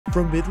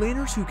From mid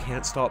laners who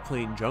can't stop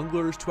playing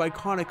junglers to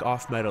iconic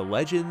off-meta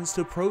legends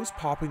to pros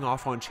popping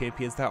off on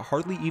champions that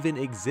hardly even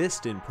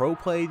exist in pro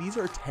play, these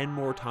are 10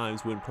 more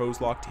times when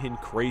pros locked in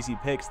crazy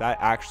picks that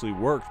actually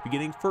worked,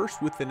 beginning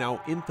first with the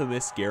now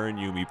infamous Garen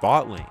Yuumi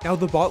bot lane. Now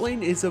the bot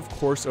lane is of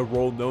course a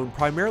role known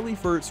primarily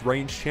for its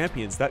ranged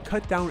champions that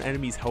cut down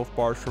enemies' health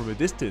bars from a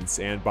distance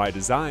and by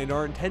design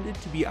are intended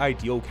to be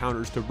ideal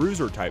counters to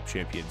bruiser type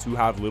champions who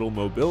have little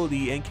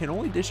mobility and can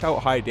only dish out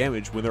high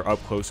damage when they're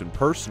up close and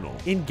personal.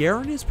 And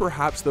Garen is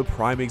perhaps the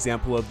prime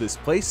example of this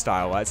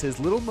playstyle, as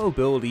his little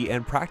mobility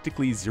and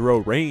practically zero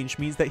range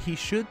means that he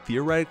should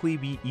theoretically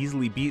be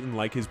easily beaten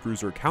like his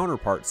bruiser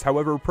counterparts.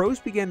 However, pros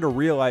began to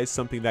realize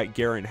something that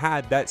Garen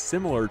had that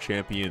similar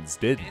champions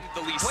didn't.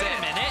 Wait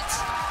a minute.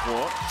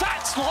 What?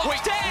 That's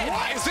locked in!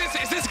 What?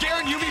 Is this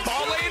Garen Yuumi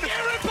bot lane?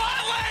 Garen bot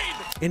lane!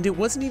 And it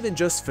wasn't even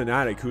just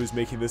Fnatic who was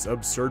making this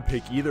absurd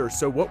pick either,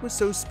 so what was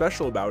so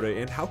special about it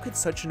and how could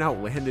such an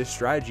outlandish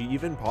strategy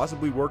even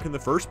possibly work in the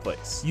first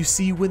place? You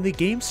see, when the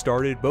game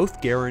started,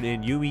 both Garen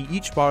and Yuumi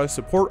each bought a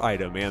support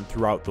item, and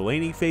throughout the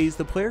laning phase,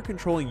 the player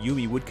controlling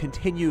Yuumi would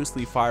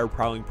continuously fire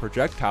prowling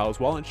projectiles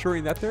while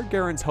ensuring that their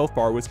Garen's health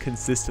bar was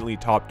consistently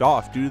topped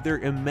off due to their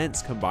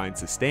immense combined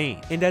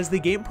sustain. And as the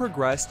game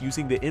progressed,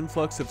 using the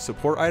influx of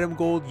support item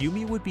gold,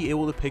 Yuumi would be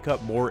able to pick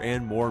up more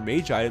and more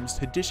mage items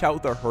to dish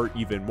out the hurt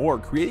even more,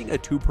 creating a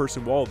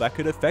two-person wall that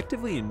could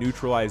effectively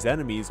neutralize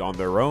enemies on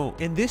their own.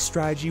 And this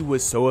strategy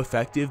was so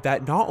effective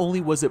that not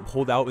only was it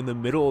pulled out in the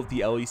middle of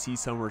the LEC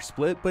summer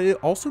split, but it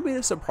also made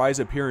a surprise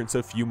appearance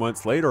a few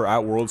months later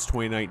at Worlds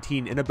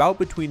 2019 in a bout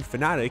between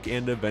Fnatic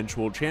and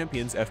eventual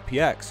champions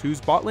FPX,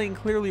 whose bot lane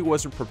clearly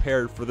wasn't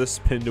prepared for the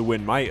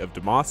spin-to-win might of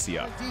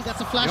Demacia. Indeed,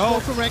 that's a flash ball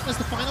from Rekkles,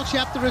 the final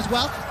chapter as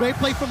well. Great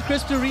play from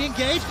Crisp to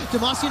re-engage.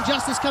 Demacian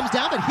Justice comes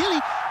down, but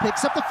Hilly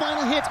picks up the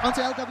final hit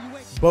onto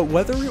LWA. But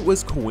whether it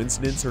was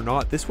coincidence or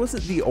not, this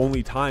wasn't the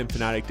only time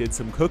Fnatic did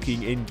some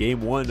cooking in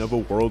Game 1 of a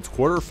Worlds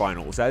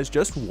quarterfinals, as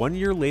just 1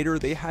 year later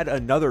they had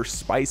another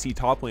spicy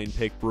top lane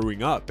pick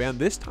brewing up, and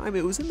this time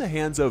it was in the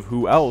hands of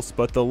who else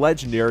but the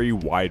legendary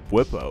Wide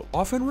Bwipo.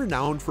 Often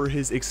renowned for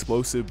his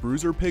explosive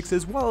bruiser picks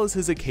as well as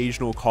his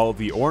occasional call of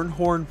the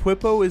Ornhorn,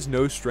 Bwipo is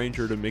no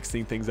stranger to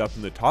mixing things up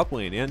in the top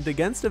lane, and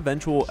against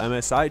eventual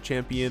MSI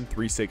champion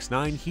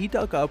 369, he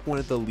dug up one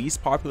of the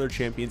least popular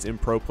champions in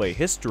pro play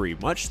history,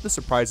 much to the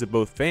surprise of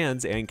both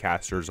fans and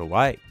casters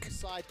alike.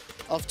 Side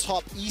of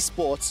top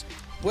esports.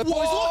 We're boys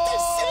locked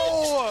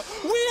in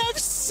Singed! We have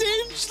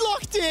Singed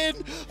locked in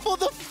for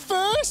the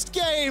first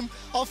game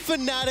of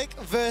Fnatic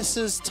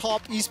versus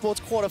top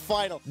esports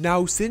quarterfinal.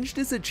 Now, Singed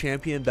is a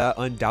champion that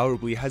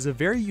undoubtedly has a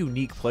very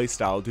unique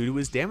playstyle due to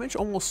his damage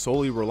almost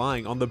solely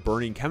relying on the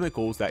burning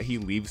chemicals that he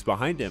leaves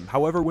behind him.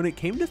 However, when it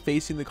came to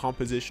facing the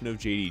composition of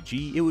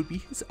JDG, it would be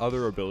his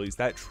other abilities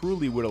that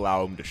truly would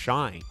allow him to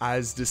shine.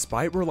 As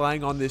despite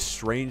relying on this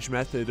strange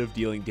method of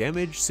dealing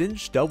damage,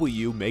 Singed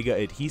W, Mega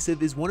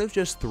Adhesive, is one of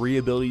just 3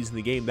 abilities in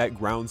the game that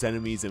grounds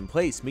enemies in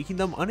place, making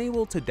them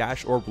unable to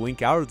dash or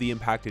blink out of the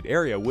impacted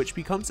area, which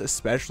becomes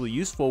especially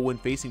useful when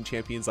facing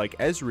champions like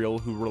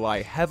Ezreal who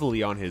rely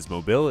heavily on his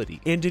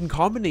mobility. And in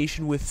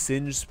combination with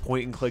Singed's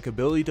point and click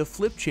ability to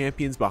flip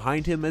champions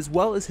behind him as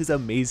well as his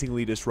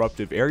amazingly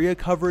disruptive area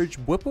coverage,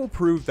 Bwipo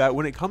proved that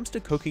when it comes to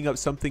cooking up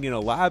something in a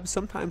lab,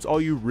 sometimes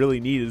all you really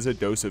need is a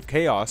dose of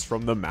chaos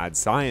from the mad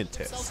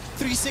scientist.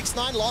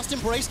 369 lost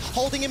embrace,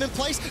 holding him in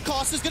place.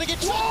 Caster's gonna get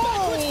trapped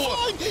backwards,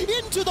 flying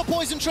into the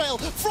poison trail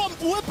from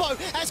Bwipo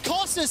as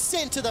Caster's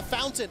sent to the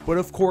fountain. But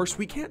of course,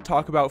 we can't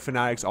talk about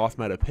Fnatic's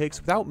off-meta picks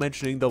without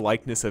mentioning the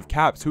likeness of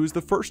Caps, who is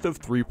the first of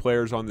 3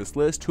 players on this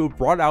list to have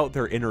brought out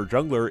their inner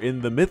jungler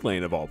in the mid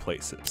lane of all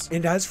places.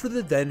 And as for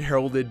the then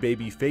heralded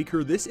baby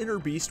Faker, this inner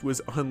beast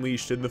was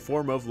unleashed in the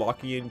form of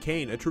Locky and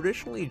Kayn, a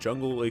traditionally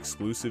jungle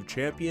exclusive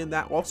champion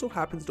that also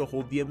happens to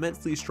hold the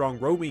immensely strong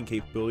roaming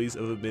capabilities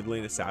of a mid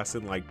lane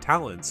assassin like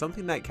Talon,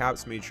 something that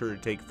Caps made sure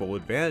to take full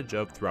advantage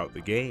of throughout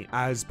the game.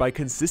 As by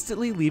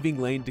consistently leaving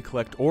lane to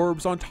collect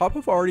orbs on top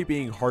of already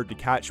being hard to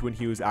catch when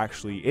he was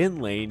actually in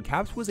lane,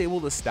 Caps was able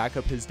to stack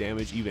up his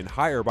damage even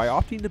higher by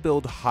opting to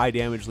build high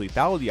damage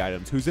lethality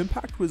items whose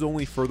impact was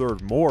only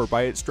furthered more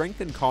by its strength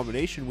in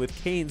combination with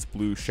Kayn's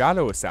blue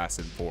shadow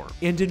assassin form.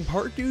 And in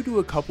part due to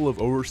a couple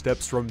of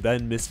oversteps from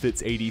then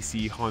Misfits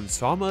ADC Hans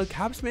Sama,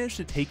 Caps managed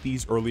to take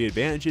these early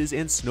advantages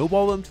and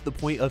snowball them to the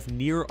point of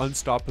near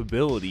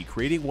unstoppability,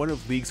 creating one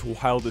of League's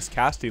wildest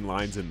casting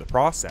lines in the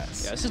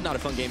process. Yeah, this is not a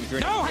fun game if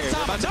you're not here.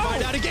 We're about to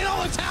find out again.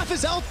 Oh, it's half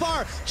his health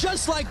bar.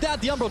 Just like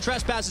that, the Umbral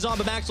Trespass is on,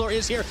 but Maxlor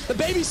is here. The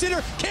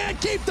babysitter can't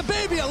keep the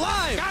baby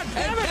alive. God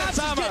damn it, Caps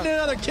is getting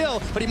another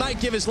kill, but he might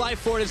give his life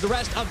for it as the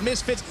rest of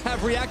Misfits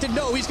have reacted.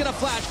 No, he's gonna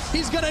flash.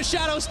 He's gonna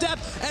shadow step,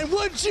 and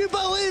would you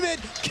believe it?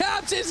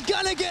 Caps is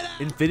gonna get out.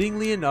 And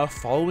fittingly enough,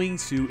 following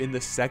suit in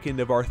the second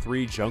of our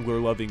 3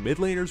 jungler-loving mid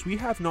laners, we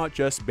have not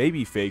just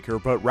Baby Faker,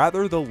 but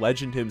rather the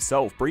legend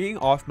himself, bringing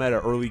off-meta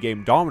early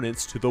game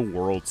dominance to the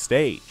world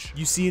stage.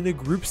 You see, in a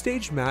group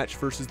stage match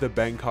versus the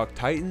Bangkok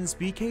Titans,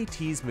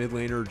 BKT's mid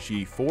laner laner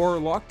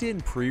G4 locked in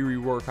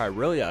pre-rework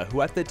Irelia,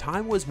 who at the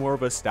time was more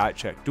of a stat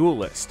check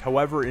duelist.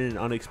 However, in an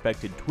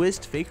unexpected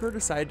twist, Faker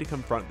decided to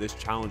confront this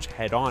challenge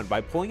head-on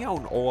by pulling out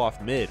an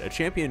Olaf mid, a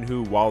champion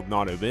who, while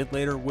not a mid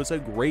laner, was a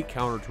great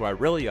counter to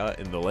Irelia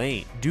in the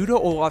lane. Due to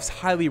Olaf's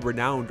highly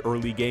renowned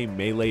early game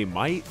melee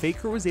might,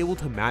 Faker was able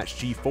to match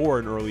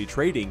G4 in early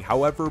trading.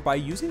 However, by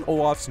using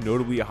Olaf's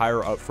notably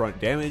higher upfront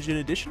damage in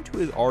addition to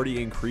his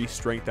already increased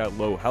strength at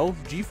low health,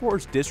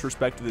 G4's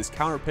disrespect to this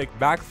counter pick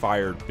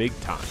backfired big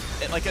time.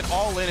 Like an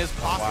all-in is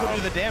possible to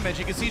do the damage.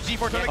 You can see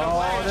G4 trying to go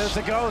flash. There's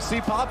a go.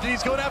 See Pop,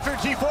 he's going after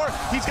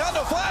G4. He's got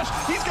no flash.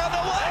 He's got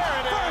no life.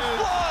 First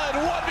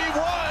blood,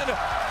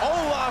 1v1.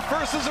 Olaf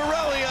versus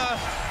Irelia.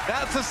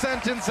 That's a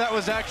sentence that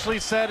was actually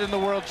said in the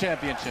World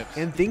Championships.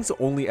 And things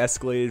only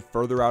escalated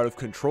further out of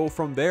control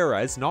from there,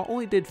 as not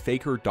only did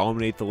Faker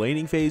dominate the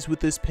laning phase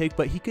with this pick,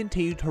 but he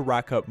continued to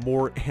rack up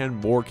more and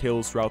more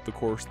kills throughout the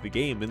course of the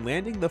game, and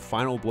landing the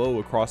final blow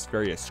across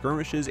various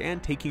skirmishes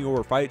and taking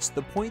over fights to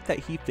the point that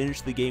he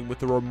finished the game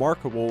with a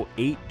remarkable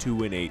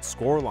 8-2-8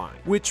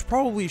 scoreline, which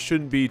probably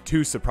shouldn't be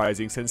too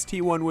surprising since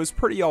T1 was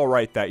pretty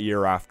alright that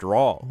year after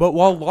all. But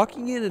while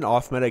locking in an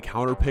off-meta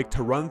counter pick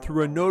to run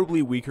through a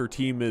notably weaker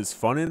team is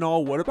fun and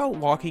all, what about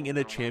locking in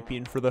a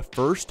champion for the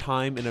first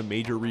time in a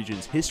major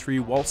region's history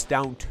whilst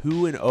down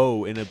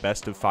 2-0 in a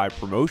best of 5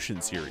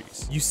 promotion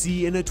series? You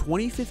see, in a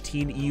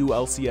 2015 EU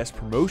LCS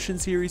promotion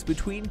series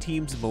between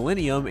teams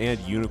Millennium and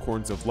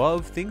Unicorns of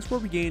Love, things were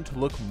beginning to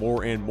look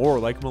more and more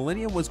like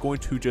Millennium was going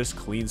to just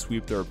clean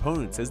sweep their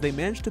opponents, as they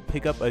managed to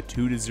pick up a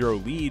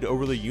 2-0 lead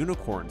over the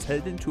Unicorns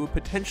headed into a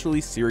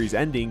potentially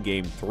series-ending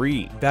Game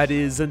 3. That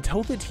is,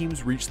 until the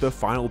teams reached the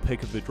final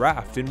pick of the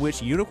draft, in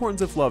which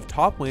Unicorns of Love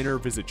top laner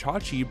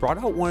Vizicsacsi brought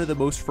out one of the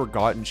most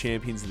forgotten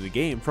champions in the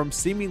game from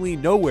seemingly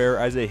nowhere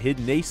as a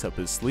hidden ace up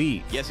his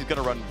sleeve. Yes, he's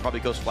gonna run probably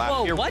Ghost Flash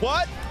Whoa, here.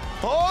 what?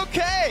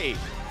 Okay.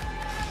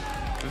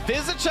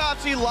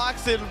 Vizicsacsi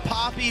locks in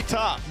Poppy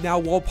top. Now,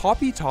 while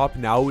Poppy top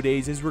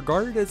nowadays is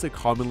regarded as a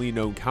commonly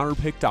known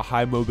counterpick to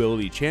high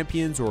mobility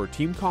champions or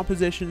team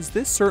compositions,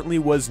 this certainly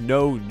was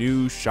no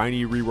new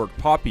shiny reworked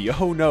Poppy.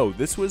 Oh no,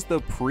 this was the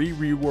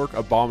pre-rework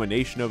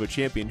abomination of a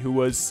champion who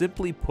was,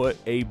 simply put,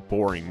 a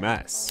boring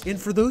mess. And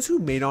for those who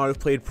may not have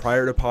played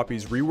prior to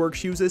Poppy's rework,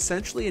 she was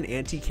essentially an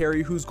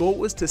anti-carry whose goal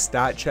was to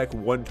stat check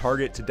one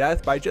target to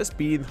death by just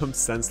beating them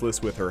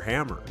senseless with her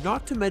hammer.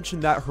 Not to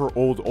mention that her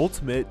old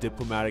ultimate,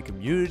 Diplomatic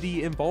Immunity,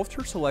 involved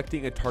her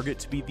selecting a target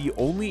to be the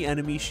only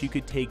enemy she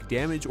could take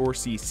damage or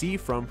CC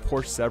from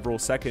for several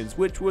seconds,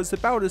 which was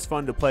about as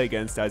fun to play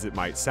against as it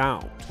might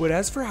sound. But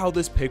as for how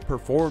this pick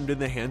performed in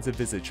the hands of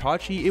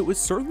Vizicsacsi, it was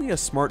certainly a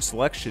smart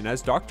selection,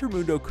 as Dr.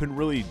 Mundo couldn't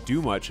really do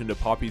much into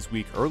Poppy's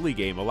weak early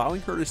game,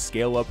 allowing her to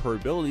scale up her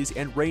abilities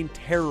and rain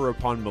terror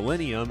upon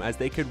Millennium, as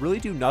they could really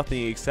do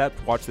nothing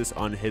except watch this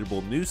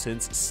unhittable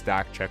nuisance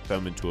stack check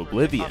them into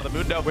oblivion. Out of the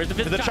Mundo, where's the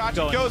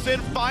Vizicsacsi goes in,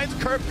 finds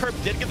Kerp. Kerp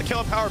did get the kill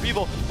on Power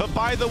People, but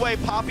by the way,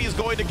 Poppy is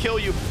going to kill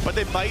you, but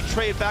they might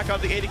trade back on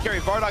the AD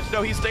carry. Vardox,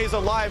 no, he stays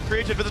alive.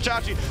 Creation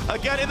Vizicsacsi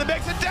again in the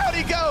mix, and down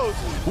he goes.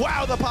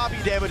 Wow, the Poppy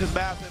damage is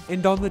massive.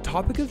 And on the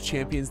topic of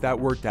champions that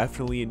were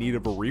definitely in need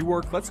of a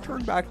rework, let's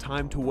turn back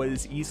time to what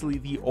is easily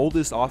the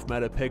oldest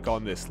off-meta pick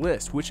on this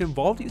list, which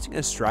involved using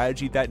a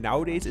strategy that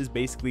nowadays is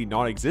basically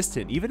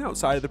non-existent, even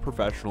outside of the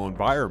professional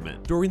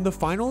environment. During the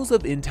finals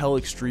of Intel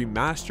Extreme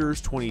Masters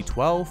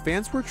 2012,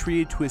 fans were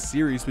treated to a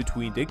series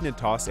between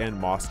Dignitas and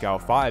Moscow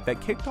 5 that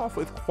kicked off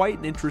with quite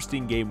an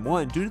interesting Game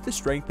 1 due to the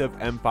strength of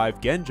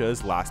M5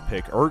 Genja's last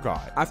pick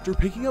Urgot. After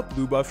picking up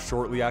blue buff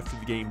shortly after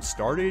the game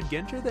started,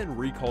 Genja then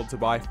recalled to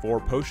buy 4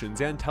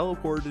 potions and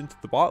teleported into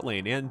the bot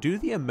lane, and due to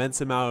the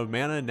immense amount of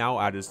mana now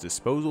at his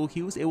disposal,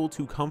 he was able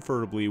to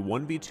comfortably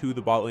 1v2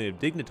 the bot lane of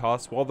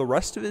Dignitas while the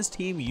rest of his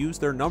team used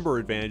their number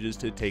advantages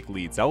to take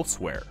leads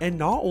elsewhere. And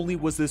not only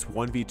was this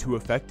 1v2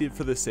 effective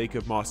for the sake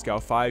of Moscow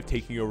 5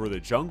 taking over the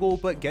jungle,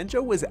 but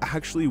Genja was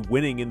actually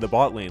winning in the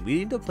bot lane,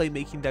 leading to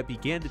playmaking that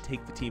began to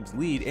take the team's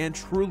lead and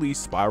truly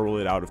spiral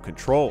it out of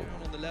control.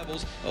 On the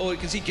levels, oh, you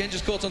can see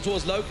Genja's caught on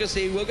towards Locust.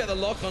 He will get the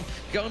lock on.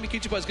 Garmi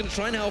Kuchipa is going to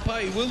try and help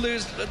out. He will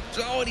lose.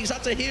 Oh, and he's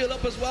had to heal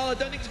up as well. I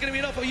don't think it's going to be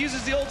enough. He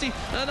uses the ulti,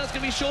 and that's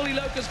going to be surely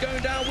Locust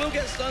going down. Will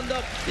get stunned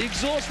up. The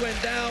exhaust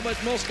went down, but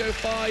Moscow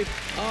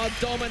 5 are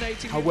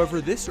dominating.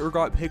 However, this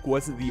Urgot pick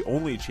wasn't the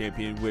only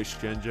champion in which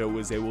Genja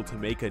was able to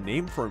make a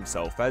name for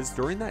himself, as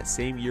during that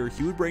same year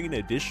he would bring an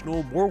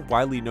additional, more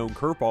widely known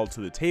curveball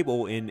to the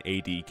table in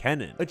AD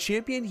Kennen, a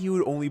champion he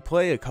would only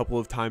play a couple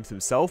of times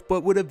himself,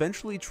 but would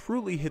eventually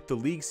truly hit the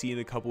league scene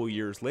a couple of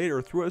years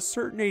later through a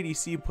certain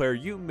ADC player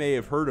you may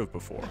have heard of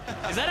before.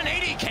 Is that an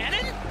AD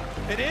Cannon?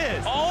 It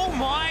is. Oh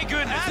my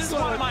goodness, this is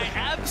one of my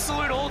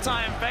absolute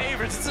all-time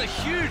favorites. It's a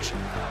huge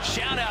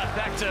shout out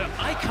back to,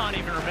 I can't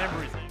even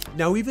remember his name.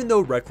 Now, even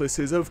though Rekkles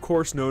is of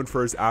course known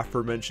for his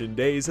aforementioned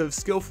days of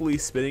skillfully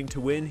spinning to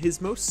win,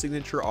 his most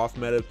signature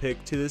off-meta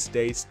pick to this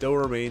day still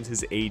remains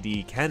his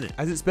AD Kennen,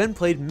 as it's been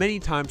played many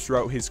times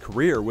throughout his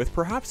career, with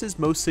perhaps his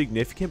most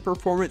significant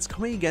performance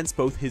coming against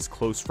both his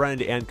close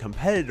friend and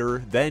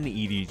competitor, then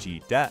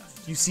EDG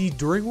Deft. You see,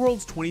 during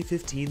Worlds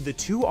 2015, the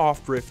two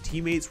off-Rift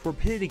teammates were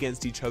pitted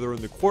against each other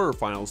in the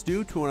quarterfinals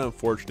due to an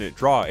unfortunate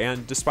draw,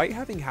 and despite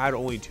having had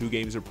only 2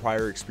 games of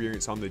prior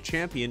experience on the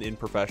champion in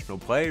professional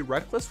play,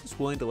 Rekkles was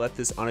willing to let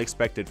this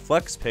unexpected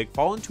flex pick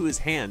fall into his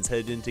hands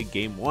headed into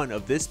Game 1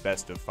 of this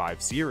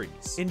best-of-5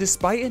 series. And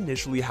despite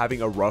initially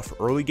having a rough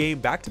early game,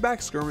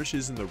 back-to-back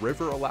skirmishes in the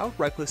river allowed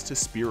Rekkles to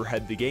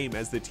spearhead the game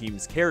as the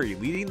team's carry,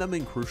 leading them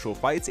in crucial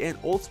fights and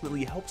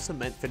ultimately helped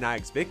cement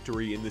Fnatic's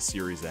victory in the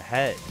series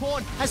ahead.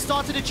 Pawn has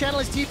started to channel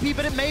his TP,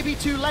 but it may be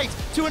too late.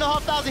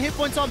 2,500 hit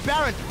points on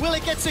Baron. Will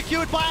it get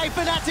secured by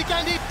Fnatic?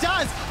 And it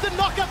does. The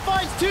knockup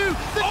finds 2,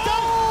 the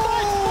dunk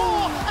finds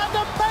 4, and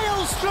the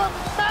Maelstrom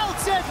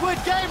melts Edward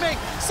Gaming,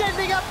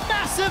 sending a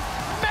massive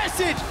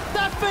message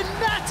that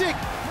Fnatic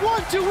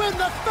want to win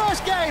the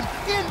first game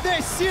in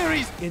this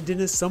series. And in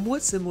a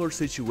somewhat similar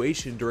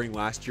situation during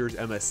last year's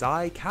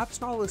MSI,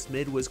 Cap's Nautilus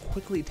mid was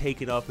quickly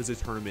taken up as a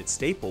tournament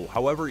staple.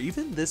 However,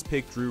 even this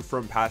pick drew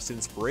from past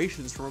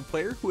inspirations from a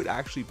player who had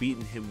actually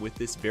beaten him with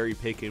this very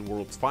pick in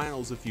Worlds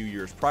Finals a few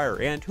years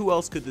prior, and who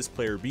else could this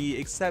player be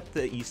except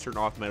the Eastern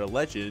off-meta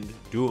legend,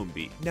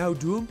 Doumbé. Now,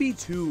 Doumbé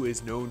too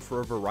is known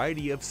for a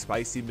variety of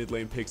spicy mid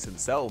lane picks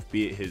himself,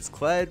 be it his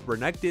Kled,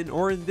 Renekton,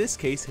 or in this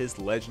case his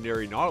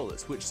legendary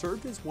Nautilus, which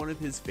served as one of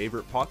his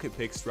favorite pocket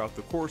picks throughout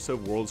the course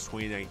of Worlds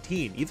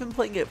 2019, even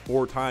playing it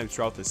 4 times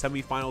throughout the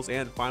semifinals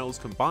and finals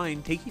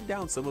combined, taking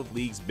down some of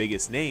League's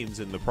biggest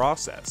names in the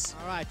process.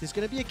 Alright, there's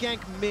going to be a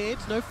gank mid,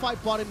 no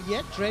fight bottom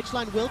yet,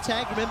 Dredgeline will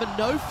tag, remember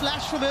no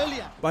flash from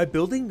earlier. By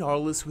building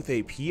Nautilus with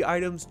AP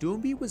items,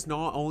 Doumbé was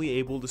not only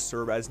able to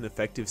serve as an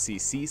effective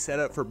CC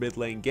setup for mid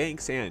lane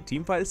ganks and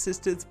teamfight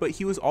assistance, but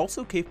he was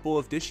also capable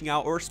of dishing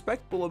out a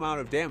respectable amount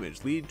of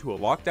damage, leading to a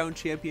lockdown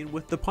champion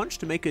with the punch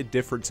to make a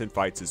difference in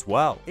fights as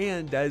well.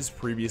 And as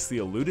previously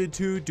alluded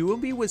to,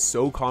 Doumbé was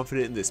so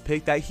confident in this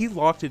pick that he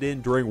locked it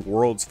in during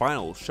Worlds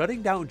Finals,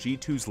 shutting down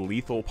G2's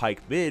lethal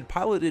Pyke mid,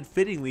 piloted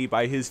fittingly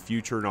by his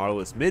future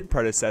Nautilus mid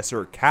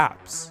predecessor,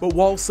 Caps. But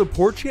while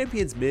support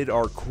champions mid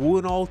are cool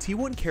and all,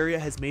 T1 Keria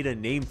has made a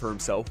name for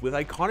himself with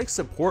iconic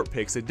support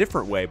picks a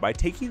different way, by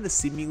taking the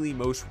seemingly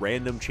most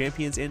random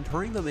champions and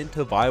turning them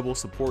into viable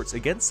supports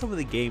against some of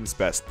the game's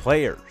best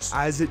players.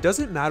 As it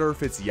doesn't matter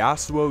if it's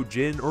Yasuo,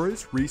 Jhin, or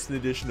his recent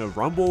edition of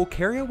Rumble,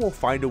 Keria will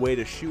find a way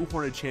to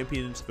shoehorn a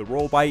champion into the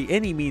role by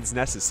any means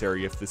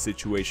necessary if the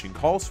situation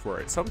calls for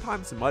it,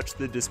 sometimes much to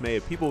the dismay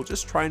of people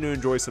just trying to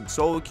enjoy some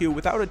solo queue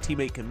without a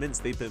teammate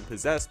convinced they've been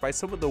possessed by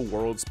some of the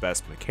world's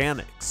best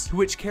mechanics. To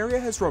which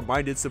Keria has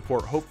reminded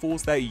support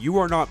hopefuls that you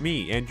are not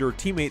me and your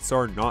teammates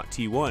are not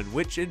T1,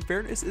 which in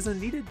fairness is a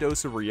needed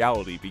dose of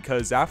reality,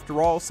 because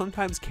after all,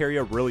 sometimes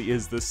Keria really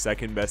is the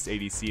second best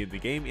ADC in the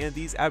game, and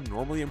these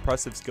abnormally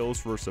impressive skills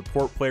for a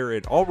support player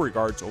in all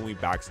regards only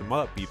backs him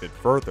up even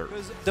further.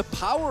 Because the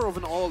power of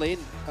an all-in,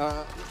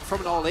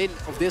 from an all-in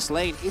of this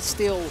lane is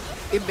still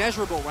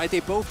immeasurable, right? They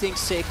both think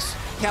 6,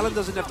 Callum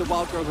doesn't have the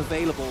wild growth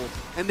available,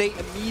 and they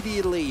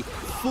immediately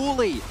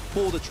fully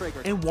pull the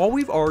trigger. And while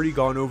we've already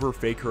gone over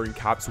Faker and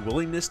Cap's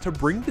willingness to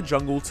bring the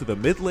jungle to the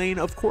mid lane,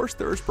 of course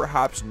there is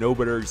perhaps no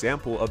better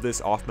example of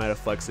this off-meta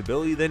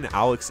flexibility than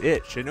Alex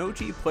Ich, an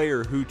OG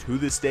player who to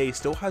this day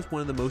still has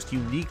one of the most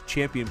unique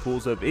champion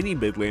pools of any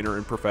mid laner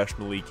in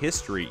professional league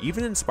history,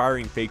 even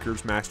inspiring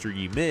Faker's Master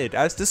Yi mid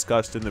as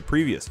discussed in the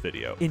previous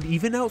video. And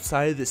even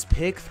outside of this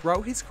pick,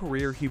 throughout his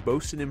career he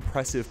boasts an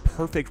impressive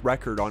perfect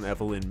record on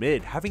Evelynn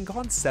mid, having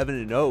gone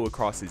 7-0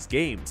 across his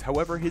games.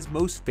 However, his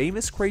most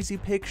famous crazy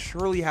pick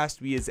surely has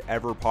to be his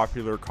ever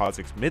popular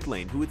Kha'Zix mid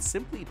lane, who would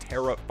simply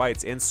tear up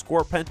fights and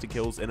score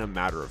pentakills in a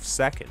matter of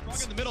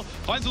seconds. In the middle,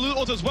 finds the loot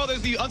ult as well.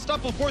 There's the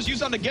unstoppable force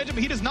used on the Genji,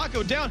 but he does not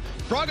go down.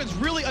 Bragan's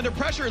really under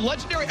pressure.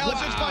 Legendary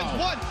Alex Ich finds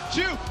 1,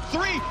 2,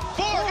 3,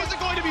 4. Is it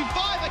going to be 5?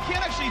 I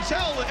can't actually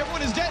tell.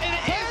 Everyone is dead, and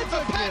it is. It's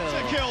a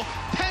pentakill.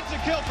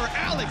 Pentakill for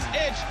Alex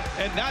Ich,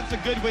 and that's a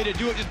good way to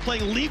do it, just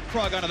playing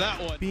leapfrog onto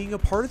that one. Being a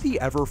part of the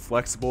ever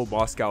flexible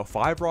Moscow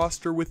 5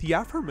 roster with the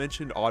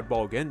aforementioned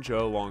oddball Genja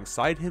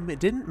alongside him, it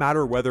didn't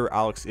matter whether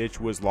Alex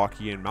Ich was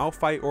Loki and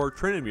Malphite or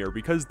Tryndamere,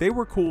 because they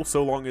were cool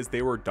so long as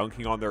they were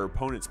dunking on their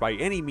opponents by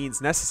any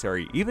means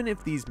necessary, even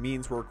if these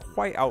means were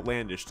quite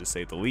outlandish to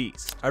say the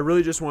least. I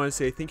really just want to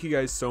say thank you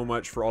guys so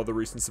much for all the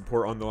recent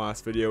support on the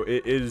last video.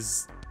 It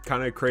is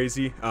kind of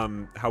crazy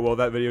how well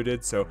that video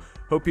did, so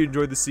hope you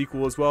enjoyed the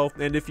sequel as well.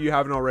 And if you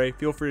haven't already,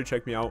 feel free to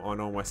check me out on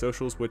all my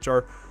socials, which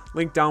are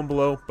linked down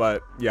below.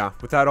 But yeah,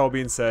 with that all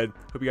being said,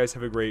 hope you guys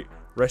have a great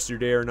rest of your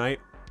day or night.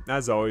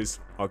 As always,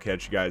 I'll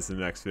catch you guys in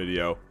the next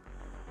video.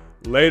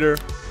 Later.